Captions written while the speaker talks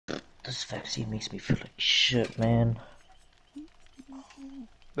This vaccine makes me feel like shit, man.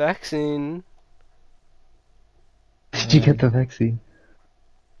 Vaccine. Did you get the vaccine?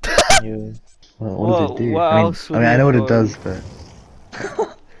 You. Well, what does it do? What I mean, else would I you know what it want? does, but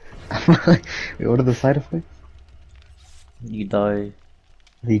wait, what are the side effects? You die.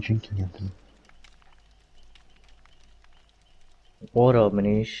 What are you drinking, Anthony? What up,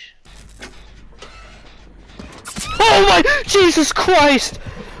 Manish? Oh my Jesus Christ!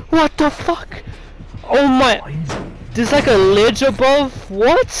 What the fuck? Oh my! There's like a ledge above.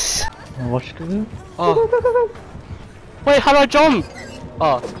 What? Watch the Oh. Wait, how do I jump?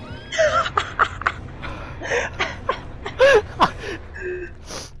 Oh.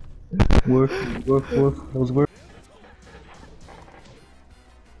 work. That was work.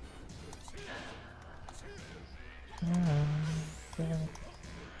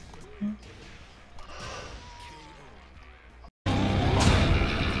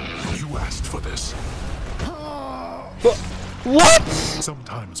 You asked for this. What?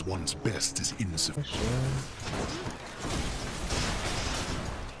 Sometimes one's best is insufficient.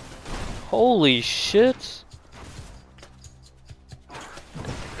 Holy shit.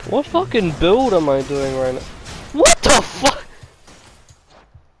 What fucking build am I doing right now? What the fuck?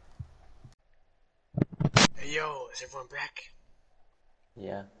 Hey yo, is everyone back?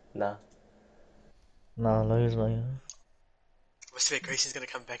 Yeah, nah. Nah, no, he's not here. What's it? Grayson's gonna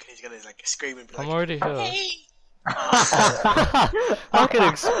come back and he's gonna like scream and be like, I'm already here. hey! Fucking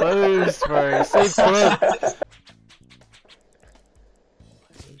exposed, bro. Save clip.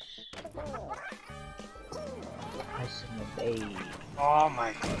 Oh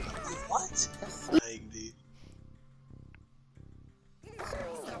my god. What? Like, dude.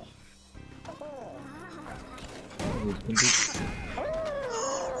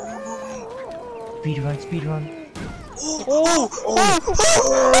 Speed run. Oh!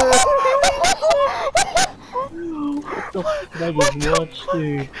 What did I just watch,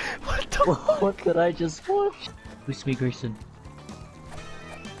 dude? What the What did I just watch? Who's me, Grayson?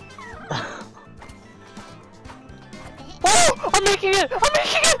 Oh! I'm making it! I'm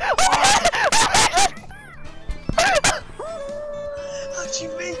making it! How'd you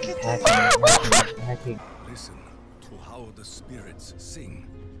make it? Hacking. Listen to how the spirits sing.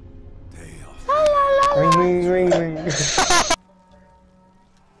 They are Ring.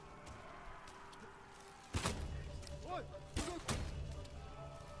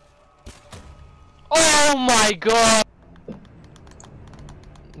 Oh my god!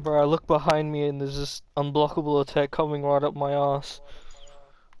 Bro, I look behind me and there's this unblockable attack coming right up my ass.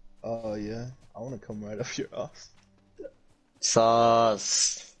 Oh yeah, I want to come right up your ass.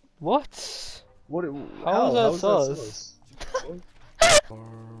 Sauce. What? What? How is that sus?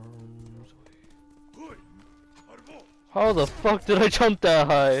 How the fuck did I jump that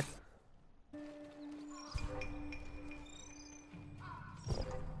high?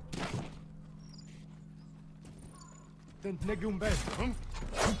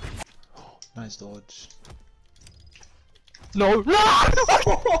 Nice dodge. No!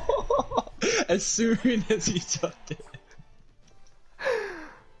 As soon as you jumped it.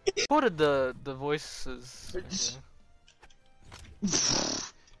 What did the voices?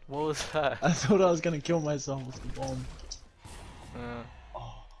 What was that? I thought I was gonna kill myself with the bomb.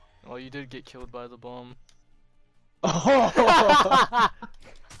 Well, you did get killed by the bomb. Oh!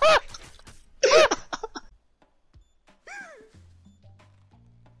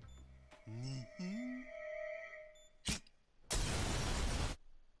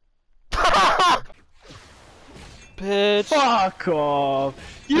 Bitch! Fuck off!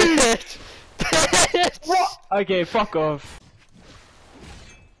 Bitch! Bitch! What? Okay, fuck off.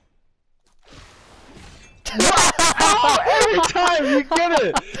 Every time you get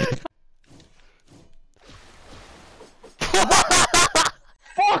it!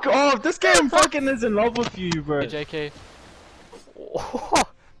 Fuck off! This game fucking is in love with you, bro. Hey, JK.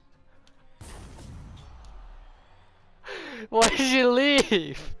 Why did you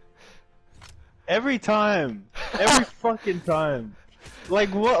leave? Every time. Every fucking time.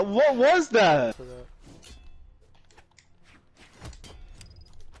 Like, what was that?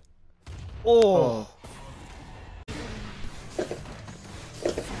 Oh.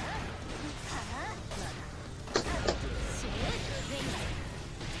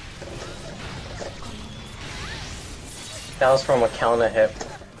 That was from a counter hit.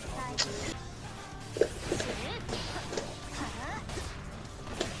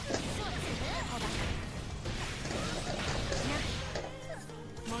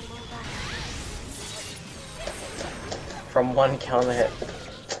 From one counter hit.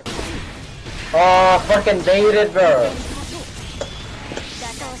 Oh, fucking baited, bro.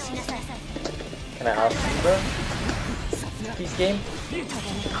 Can I ask you, bro? Peace game?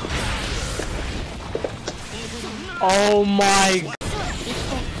 Oh my.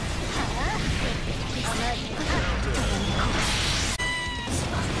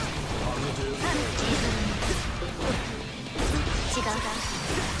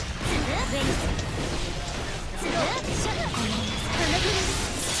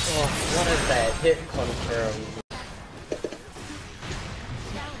 Oh, what is that? Hit confirm.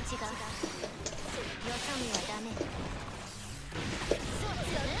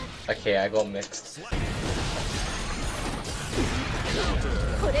 Okay, I got mixed.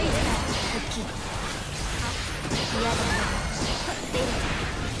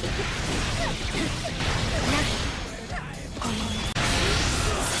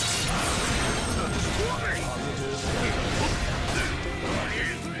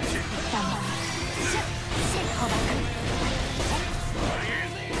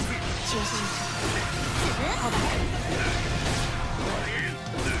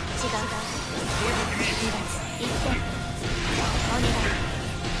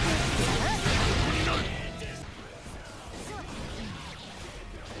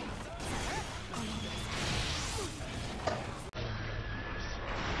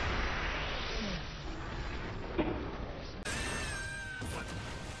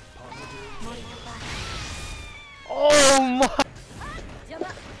 Oh my.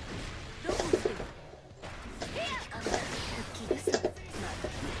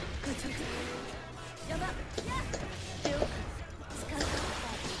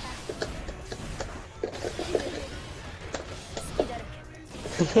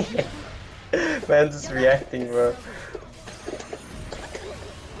 Man's just reacting, bro.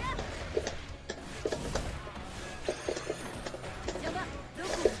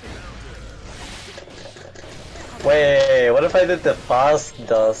 Wait, what if I did the fast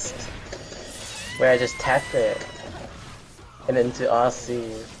dust? Where I just tap it and into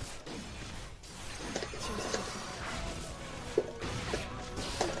RC.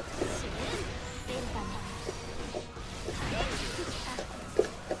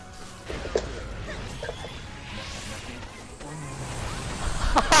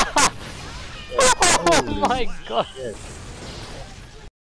 Oh my god.